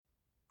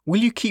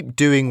Will you keep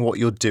doing what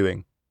you're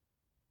doing?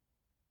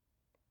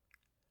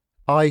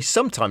 I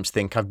sometimes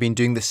think I've been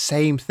doing the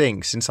same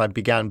thing since I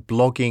began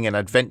blogging and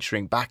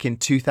adventuring back in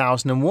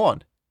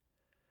 2001.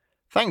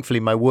 Thankfully,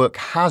 my work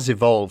has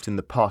evolved in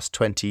the past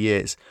 20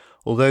 years,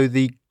 although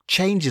the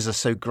changes are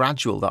so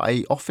gradual that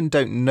I often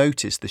don't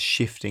notice the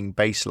shifting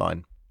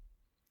baseline.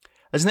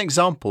 As an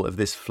example of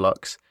this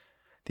flux,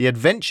 the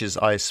adventures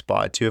I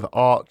aspired to have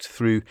arced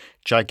through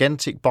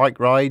gigantic bike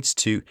rides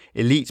to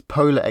elite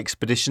polar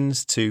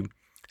expeditions to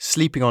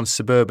sleeping on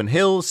suburban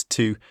hills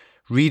to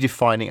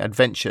redefining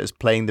adventure as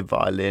playing the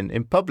violin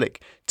in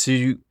public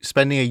to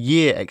spending a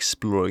year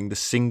exploring the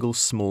single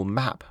small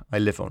map I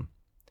live on.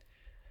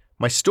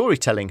 My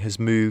storytelling has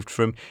moved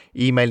from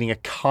emailing a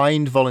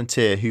kind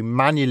volunteer who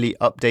manually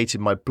updated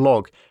my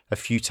blog a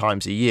few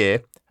times a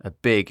year, a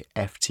big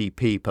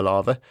FTP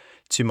palaver,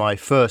 to my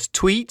first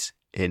tweet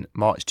in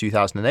March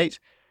 2008,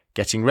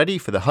 getting ready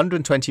for the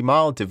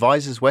 120-mile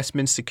Devizes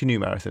Westminster Canoe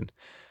Marathon,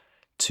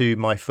 to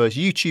my first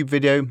YouTube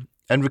video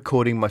and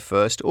recording my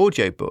first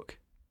audiobook.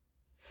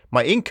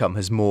 My income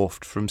has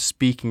morphed from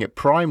speaking at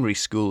primary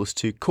schools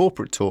to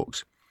corporate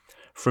talks,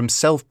 from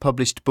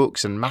self-published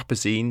books and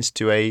magazines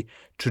to a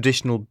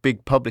traditional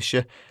big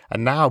publisher,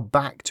 and now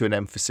back to an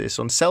emphasis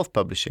on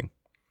self-publishing.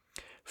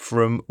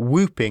 From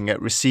whooping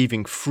at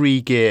receiving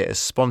free gear as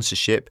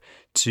sponsorship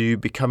to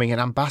becoming an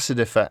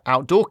ambassador for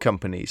outdoor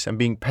companies and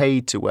being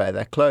paid to wear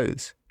their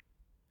clothes.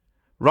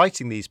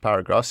 Writing these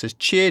paragraphs has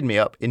cheered me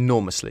up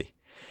enormously.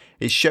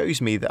 It shows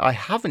me that I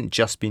haven't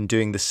just been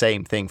doing the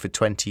same thing for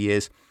 20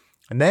 years,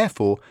 and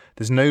therefore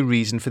there's no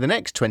reason for the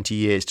next 20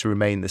 years to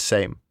remain the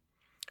same.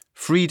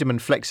 Freedom and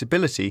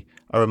flexibility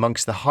are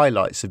amongst the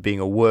highlights of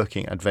being a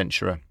working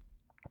adventurer.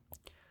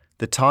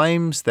 The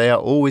times, they are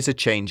always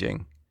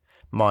a-changing.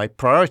 My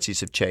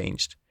priorities have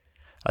changed.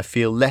 I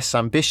feel less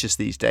ambitious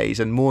these days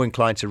and more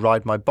inclined to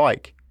ride my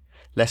bike,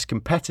 less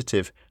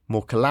competitive,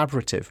 more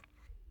collaborative,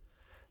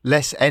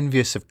 less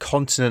envious of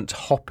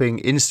continent-hopping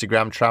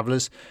Instagram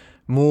travellers,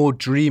 more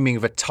dreaming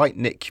of a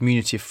tight-knit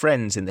community of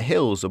friends in the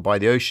hills or by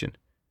the ocean.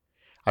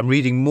 I'm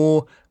reading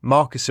more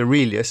Marcus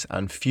Aurelius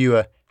and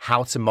fewer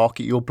How to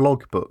Market Your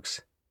Blog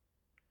books.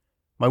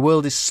 My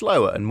world is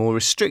slower and more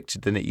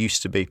restricted than it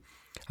used to be,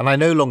 and I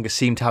no longer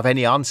seem to have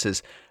any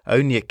answers,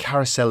 only a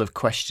carousel of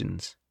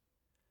questions.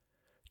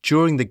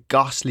 During the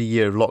ghastly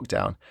year of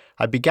lockdown,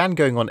 I began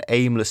going on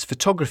aimless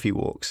photography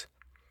walks.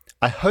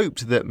 I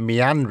hoped that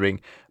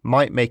meandering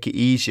might make it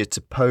easier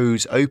to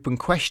pose open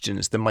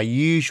questions than my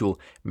usual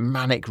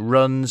manic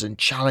runs and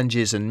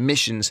challenges and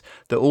missions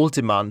that all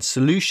demand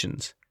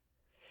solutions.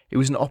 It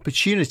was an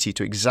opportunity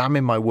to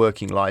examine my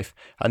working life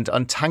and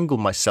untangle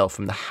myself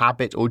from the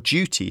habit or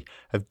duty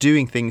of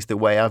doing things the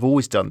way I've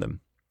always done them.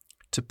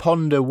 To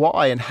ponder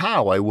why and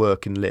how I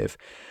work and live.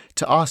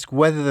 To ask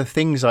whether the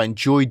things I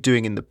enjoyed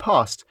doing in the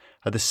past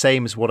are the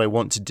same as what I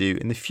want to do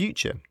in the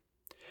future.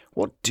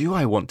 What do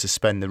I want to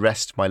spend the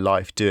rest of my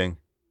life doing?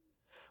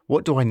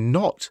 What do I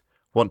not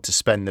want to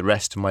spend the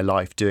rest of my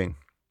life doing?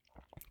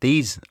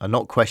 These are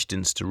not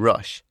questions to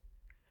rush.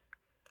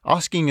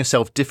 Asking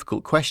yourself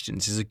difficult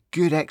questions is a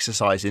good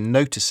exercise in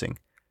noticing,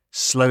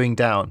 slowing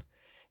down,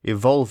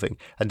 evolving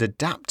and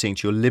adapting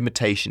to your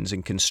limitations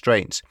and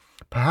constraints,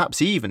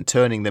 perhaps even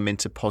turning them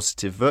into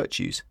positive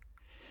virtues.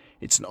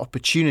 It's an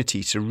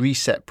opportunity to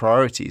reset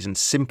priorities and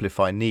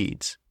simplify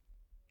needs.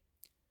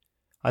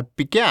 I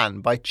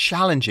began by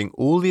challenging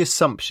all the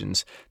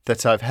assumptions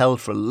that I've held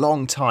for a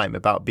long time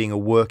about being a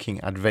working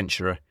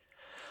adventurer.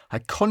 I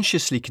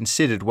consciously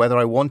considered whether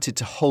I wanted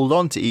to hold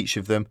on to each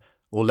of them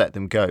or let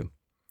them go.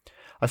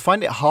 I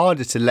find it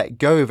harder to let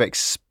go of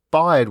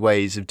expired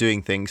ways of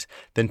doing things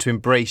than to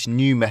embrace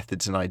new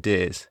methods and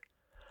ideas.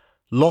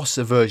 Loss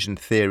aversion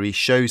theory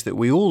shows that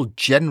we all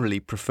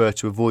generally prefer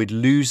to avoid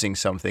losing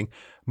something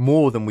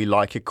more than we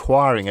like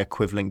acquiring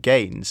equivalent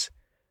gains.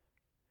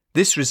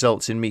 This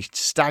results in me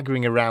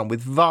staggering around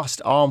with vast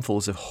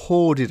armfuls of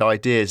hoarded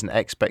ideas and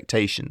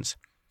expectations.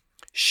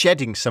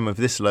 Shedding some of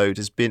this load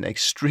has been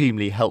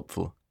extremely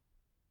helpful.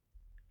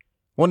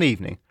 One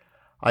evening,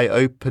 I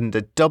opened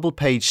a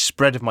double-page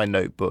spread of my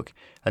notebook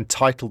and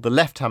titled the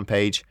left-hand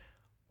page,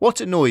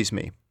 What Annoys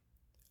Me?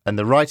 And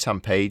the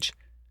right-hand page,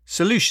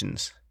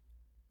 Solutions.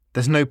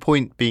 There's no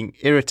point being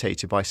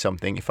irritated by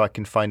something if I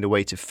can find a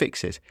way to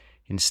fix it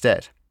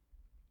instead.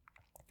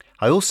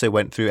 I also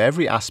went through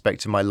every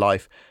aspect of my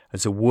life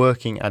as a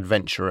working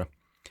adventurer,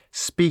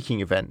 speaking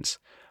events,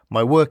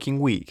 my working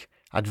week,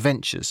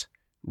 adventures,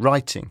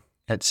 writing,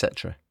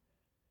 etc.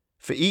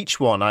 For each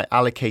one, I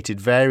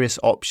allocated various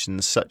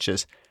options such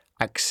as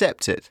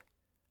accept it,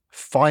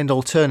 find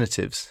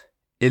alternatives,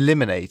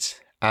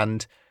 eliminate,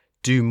 and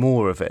do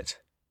more of it.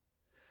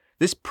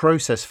 This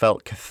process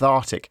felt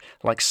cathartic,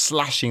 like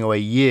slashing away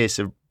years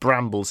of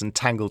brambles and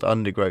tangled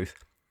undergrowth.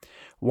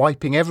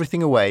 Wiping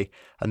everything away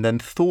and then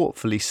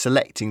thoughtfully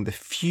selecting the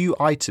few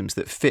items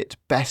that fit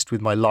best with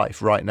my life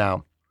right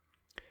now.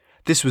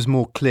 This was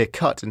more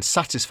clear-cut and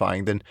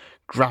satisfying than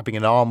grabbing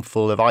an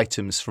armful of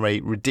items from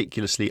a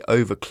ridiculously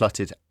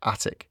over-cluttered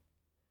attic.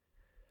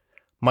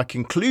 My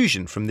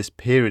conclusion from this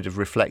period of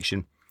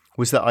reflection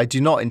was that I do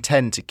not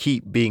intend to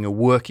keep being a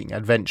working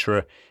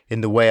adventurer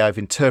in the way I've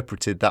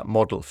interpreted that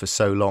model for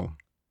so long.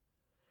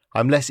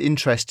 I'm less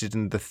interested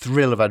in the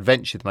thrill of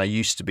adventure than I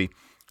used to be,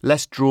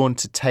 less drawn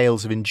to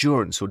tales of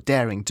endurance or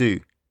daring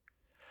do.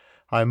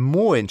 I'm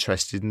more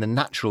interested in the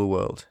natural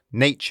world,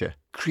 nature,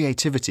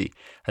 creativity,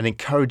 and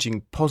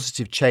encouraging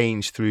positive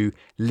change through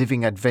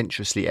living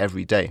adventurously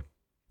every day.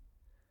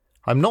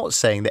 I'm not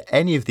saying that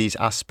any of these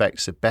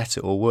aspects are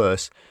better or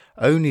worse,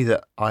 only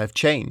that I have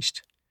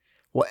changed.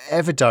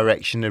 Whatever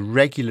direction a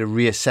regular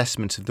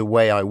reassessment of the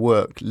way I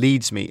work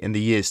leads me in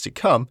the years to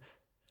come,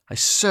 I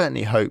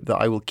certainly hope that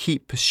I will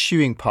keep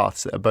pursuing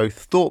paths that are both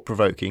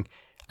thought-provoking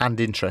and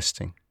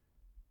interesting.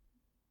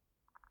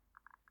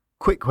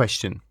 Quick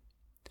question.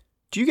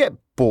 Do you get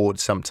bored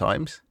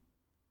sometimes?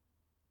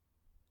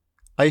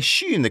 I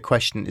assume the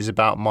question is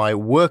about my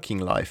working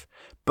life,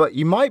 but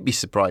you might be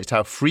surprised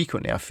how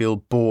frequently I feel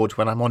bored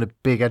when I'm on a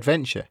big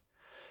adventure.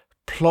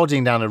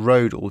 Plodding down a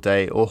road all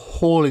day or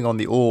hauling on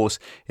the oars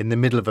in the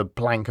middle of a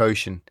blank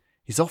ocean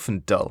is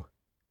often dull.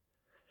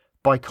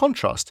 By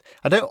contrast,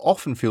 I don't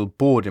often feel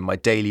bored in my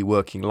daily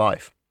working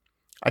life.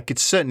 I could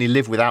certainly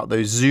live without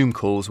those Zoom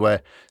calls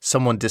where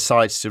someone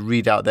decides to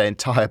read out their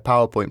entire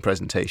PowerPoint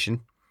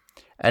presentation.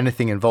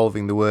 Anything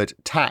involving the word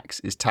tax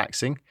is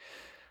taxing.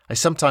 I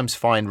sometimes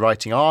find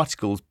writing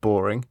articles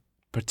boring,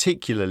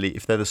 particularly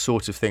if they're the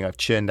sort of thing I've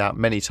churned out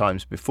many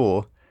times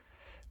before.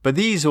 But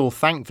these all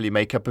thankfully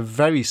make up a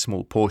very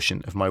small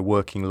portion of my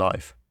working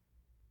life.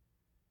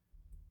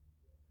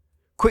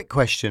 Quick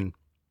question.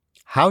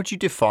 How do you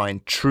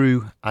define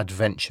true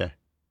adventure?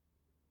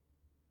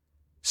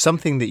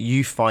 Something that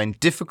you find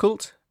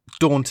difficult,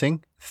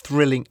 daunting,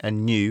 thrilling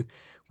and new,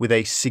 with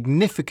a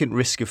significant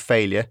risk of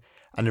failure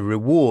and a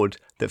reward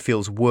that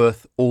feels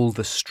worth all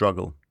the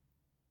struggle.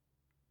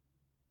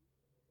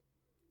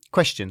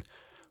 Question.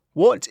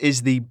 What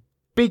is the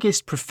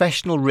biggest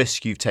professional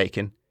risk you've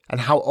taken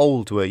and how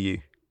old were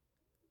you?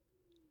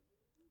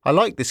 I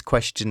like this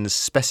question's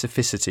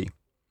specificity.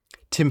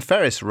 Tim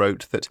Ferriss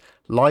wrote that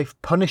life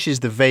punishes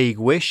the vague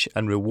wish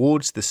and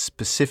rewards the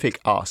specific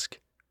ask.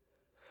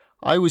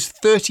 I was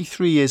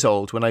 33 years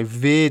old when I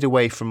veered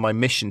away from my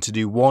mission to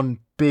do one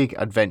big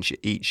adventure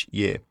each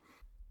year.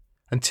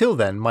 Until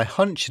then, my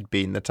hunch had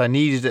been that I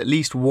needed at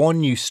least one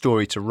new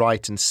story to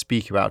write and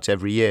speak about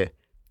every year.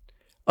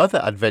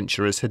 Other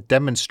adventurers had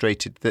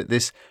demonstrated that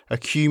this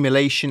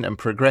accumulation and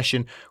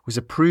progression was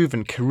a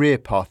proven career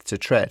path to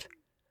tread.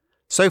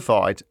 So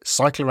far, I'd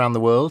cycle around the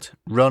world,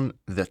 run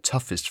the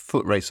toughest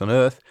foot race on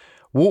earth,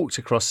 walked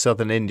across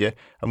southern India,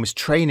 and was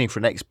training for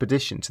an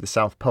expedition to the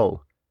South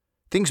Pole.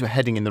 Things were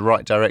heading in the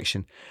right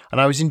direction,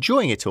 and I was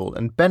enjoying it all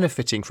and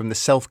benefiting from the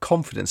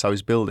self-confidence I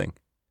was building.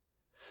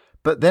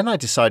 But then I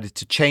decided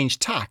to change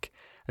tack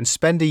and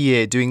spend a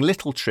year doing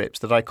little trips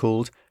that I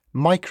called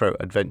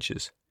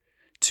micro-adventures.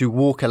 To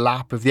walk a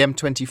lap of the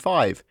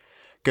M25,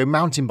 go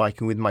mountain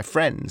biking with my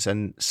friends,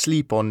 and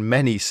sleep on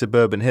many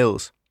suburban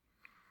hills.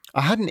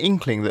 I had an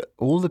inkling that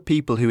all the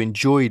people who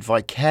enjoyed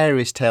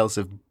vicarious tales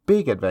of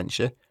big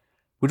adventure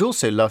would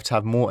also love to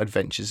have more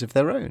adventures of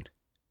their own.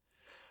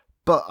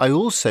 But I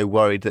also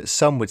worried that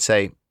some would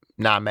say,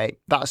 "Nah mate,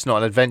 that's not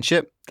an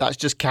adventure, that's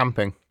just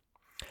camping."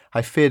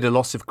 I feared a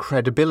loss of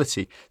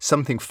credibility,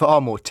 something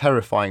far more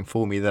terrifying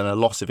for me than a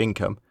loss of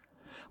income.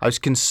 I was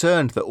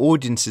concerned that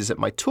audiences at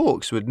my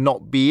talks would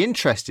not be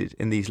interested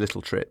in these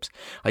little trips.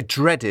 I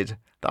dreaded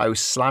that I was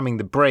slamming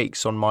the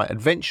brakes on my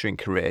adventuring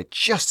career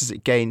just as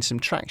it gained some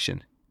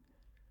traction.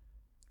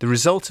 The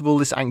result of all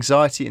this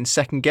anxiety and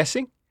second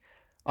guessing?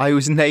 I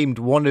was named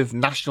one of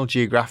National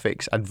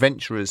Geographic's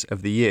Adventurers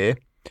of the Year,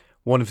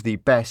 one of the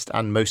best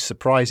and most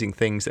surprising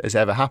things that has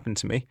ever happened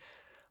to me.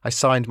 I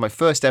signed my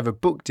first ever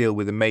book deal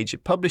with a major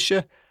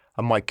publisher,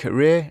 and my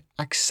career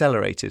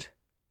accelerated.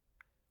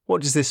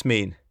 What does this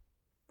mean?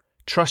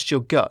 Trust your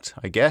gut,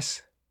 I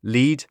guess.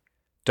 Lead,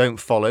 don't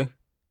follow.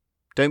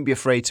 Don't be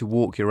afraid to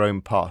walk your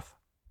own path.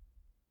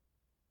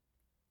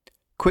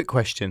 Quick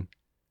question.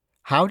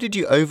 How did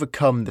you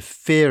overcome the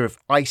fear of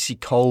icy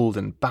cold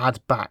and bad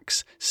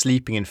backs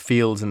sleeping in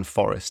fields and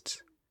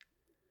forests?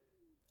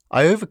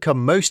 I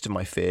overcome most of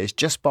my fears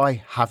just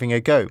by having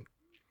a go.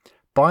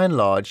 By and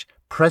large,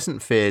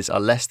 present fears are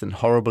less than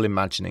horrible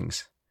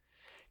imaginings.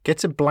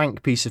 Get a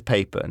blank piece of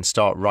paper and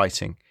start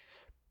writing.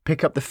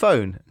 Pick up the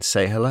phone and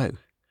say hello.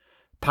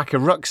 Pack a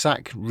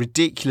rucksack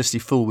ridiculously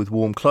full with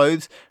warm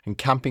clothes and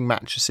camping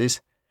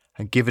mattresses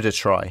and give it a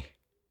try.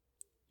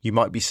 You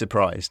might be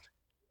surprised.